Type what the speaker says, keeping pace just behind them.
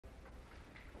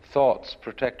thoughts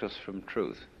protect us from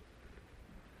truth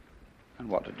and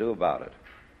what to do about it.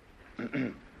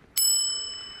 And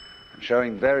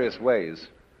showing various ways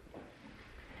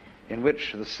in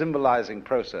which the symbolizing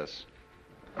process,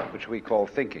 which we call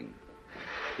thinking,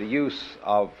 the use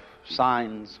of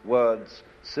signs, words,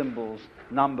 symbols,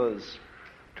 numbers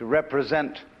to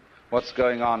represent what's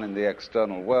going on in the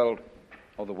external world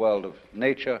or the world of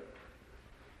nature,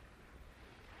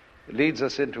 it leads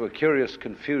us into a curious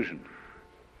confusion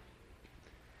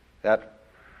that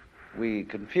we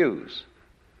confuse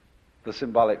the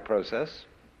symbolic process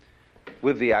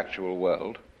with the actual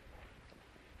world.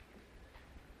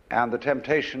 And the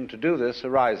temptation to do this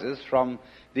arises from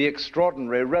the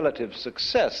extraordinary relative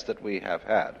success that we have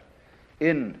had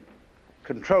in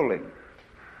controlling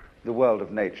the world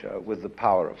of nature with the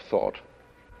power of thought.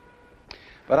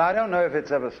 But I don't know if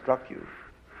it's ever struck you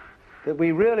that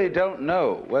we really don't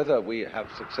know whether we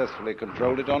have successfully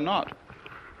controlled it or not.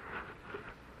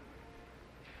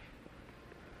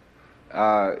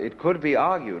 It could be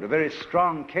argued, a very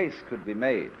strong case could be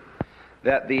made,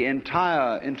 that the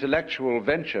entire intellectual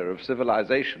venture of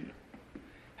civilization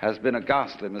has been a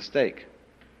ghastly mistake,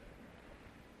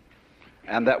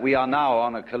 and that we are now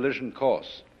on a collision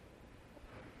course,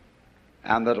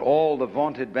 and that all the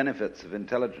vaunted benefits of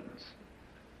intelligence,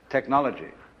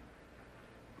 technology,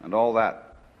 and all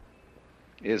that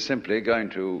is simply going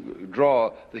to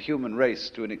draw the human race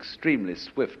to an extremely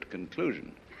swift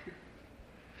conclusion.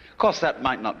 Of course, that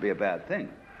might not be a bad thing.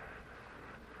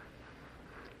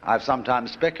 I've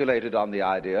sometimes speculated on the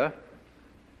idea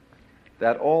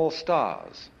that all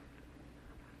stars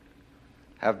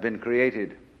have been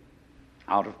created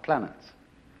out of planets,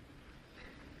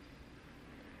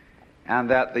 and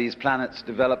that these planets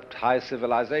developed high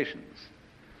civilizations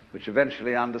which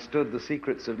eventually understood the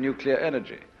secrets of nuclear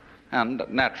energy and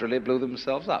naturally blew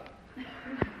themselves up.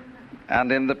 And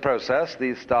in the process,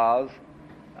 these stars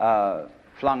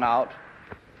flung out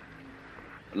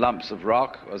lumps of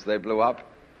rock as they blew up,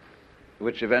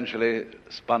 which eventually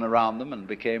spun around them and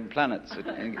became planets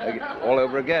all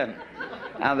over again.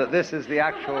 And that this is the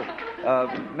actual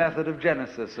method of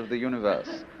genesis of the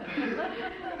universe,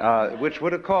 which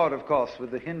would accord, of course,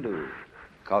 with the Hindu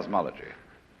cosmology,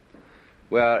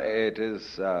 where it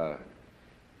is,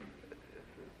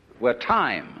 where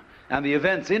time and the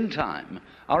events in time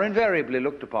are invariably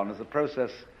looked upon as a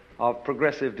process of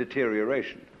progressive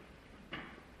deterioration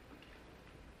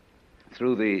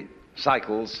through the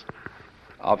cycles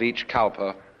of each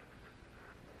kalpa,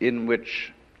 in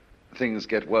which things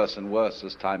get worse and worse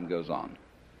as time goes on,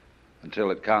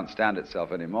 until it can't stand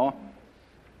itself anymore,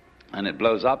 and it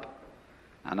blows up,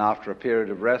 and after a period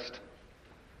of rest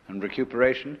and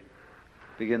recuperation,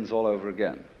 begins all over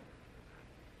again.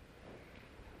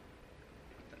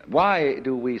 Why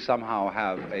do we somehow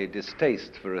have a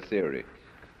distaste for a theory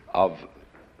of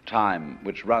time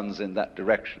which runs in that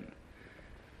direction?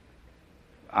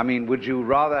 I mean, would you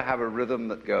rather have a rhythm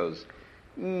that goes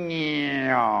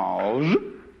meow, zip,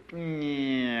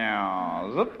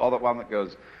 meow, zip, or the one that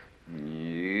goes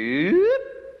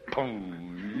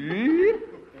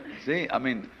see? I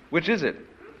mean, which is it?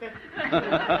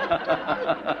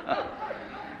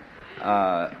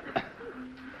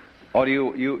 Or do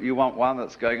you want one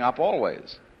that's going up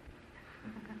always?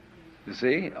 You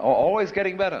see, always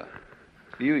getting better.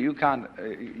 You can't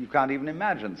even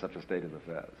imagine such a state of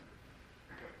affairs,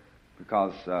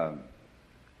 because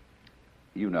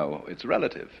it's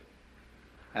relative.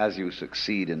 As you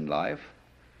succeed in life,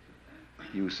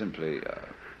 you simply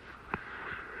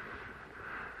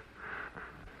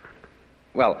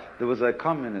well, there was a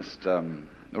communist, a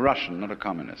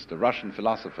Russian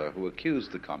philosopher who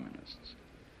accused the communists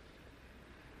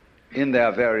in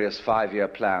their various 5-year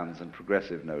plans and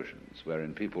progressive notions,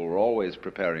 wherein people were always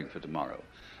preparing for tomorrow,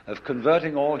 of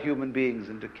converting all human beings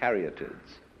into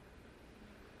caryatids.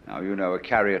 Now, a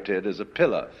caryatid is a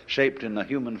pillar shaped in a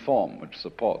human form which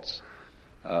supports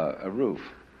a roof.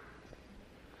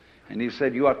 And he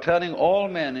said, you are turning all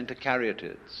men into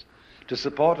caryatids to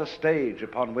support a stage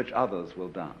upon which others will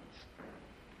dance.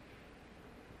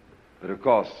 But of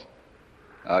course,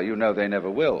 they never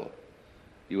will.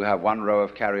 You have one row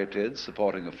of caryatids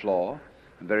supporting a floor,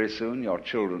 and very soon your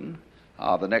children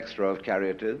are the next row of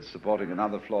caryatids supporting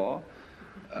another floor,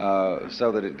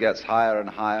 so that it gets higher and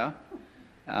higher,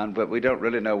 but we don't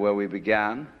really know where we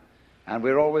began, and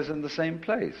we're always in the same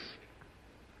place,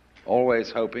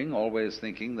 always hoping, always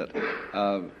thinking that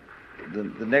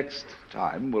the next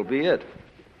time will be it.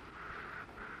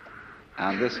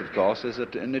 And this, of course, is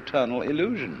an eternal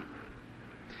illusion.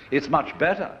 It's much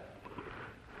better.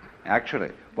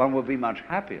 Actually, one will be much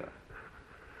happier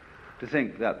to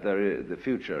think that the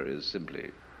future is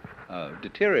simply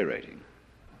deteriorating.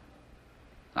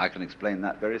 I can explain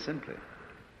that very simply.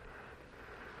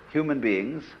 Human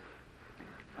beings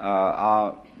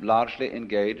are largely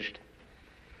engaged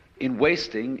in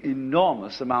wasting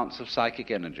enormous amounts of psychic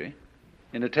energy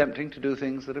in attempting to do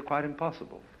things that are quite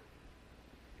impossible.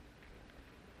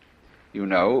 You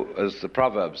know, as the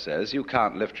proverb says, you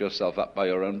can't lift yourself up by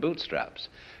your own bootstraps.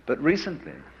 But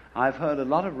recently, I've heard a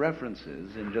lot of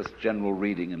references in just general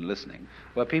reading and listening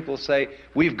where people say,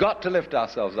 we've got to lift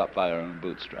ourselves up by our own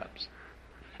bootstraps.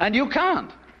 And you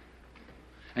can't.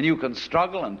 And you can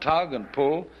struggle and tug and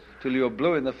pull till you're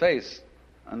blue in the face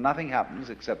and nothing happens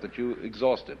except that you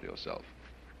exhausted yourself.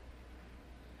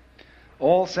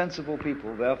 All sensible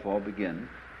people, therefore, begin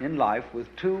in life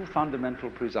with two fundamental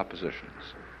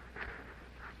presuppositions.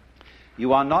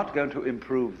 You are not going to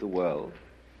improve the world,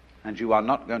 and you are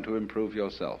not going to improve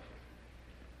yourself.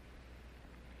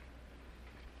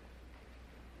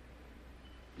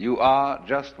 You are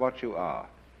just what you are.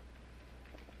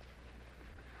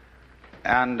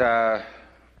 And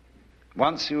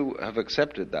once you have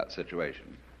accepted that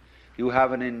situation, you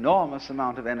have an enormous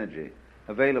amount of energy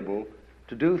available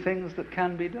to do things that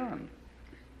can be done.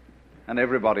 And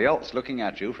everybody else looking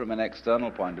at you from an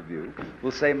external point of view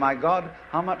will say, my God,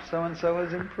 how much so-and-so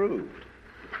has improved.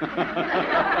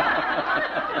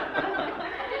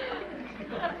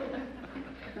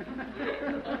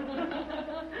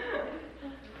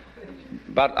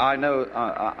 But I know,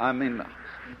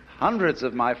 hundreds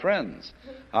of my friends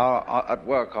are at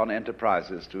work on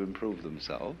enterprises to improve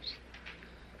themselves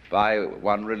by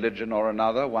one religion or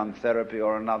another, one therapy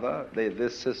or another,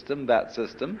 this system, that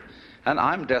system, and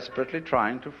I'm desperately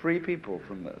trying to free people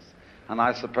from this. And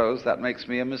I suppose that makes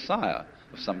me a messiah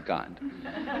of some kind.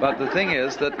 But the thing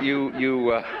is that you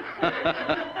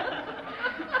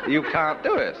can't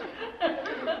do it.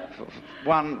 For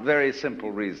one very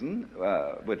simple reason,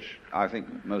 which I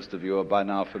think most of you are by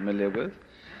now familiar with,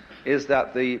 is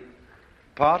that the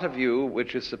part of you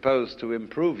which is supposed to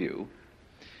improve you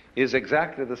is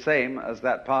exactly the same as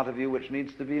that part of you which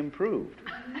needs to be improved.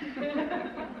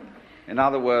 In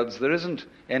other words, there isn't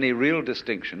any real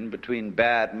distinction between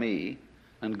bad me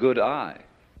and good I,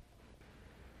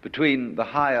 between the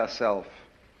higher self,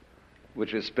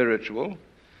 which is spiritual,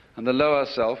 and the lower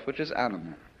self, which is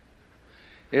animal.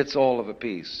 It's all of a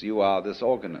piece. You are this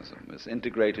organism, this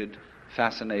integrated,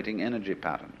 fascinating energy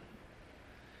pattern.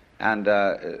 And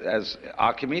as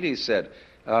Archimedes said,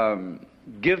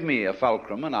 give me a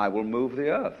fulcrum and I will move the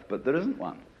earth, but there isn't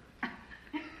one.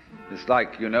 It's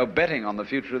like, betting on the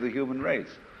future of the human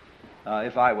race.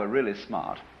 If I were really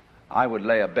smart, I would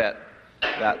lay a bet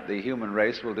that the human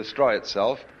race will destroy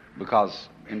itself because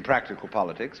in practical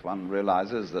politics one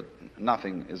realizes that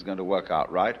nothing is going to work out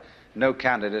right. No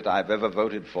candidate I've ever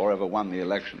voted for ever won the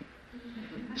election.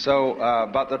 So,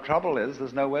 but the trouble is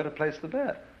there's nowhere to place the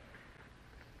bet.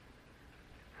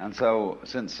 And so,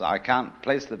 since I can't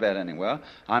place the bet anywhere,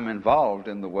 I'm involved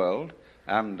in the world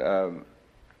and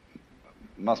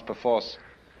must perforce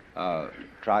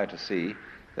try to see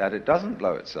that it doesn't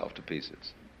blow itself to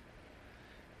pieces.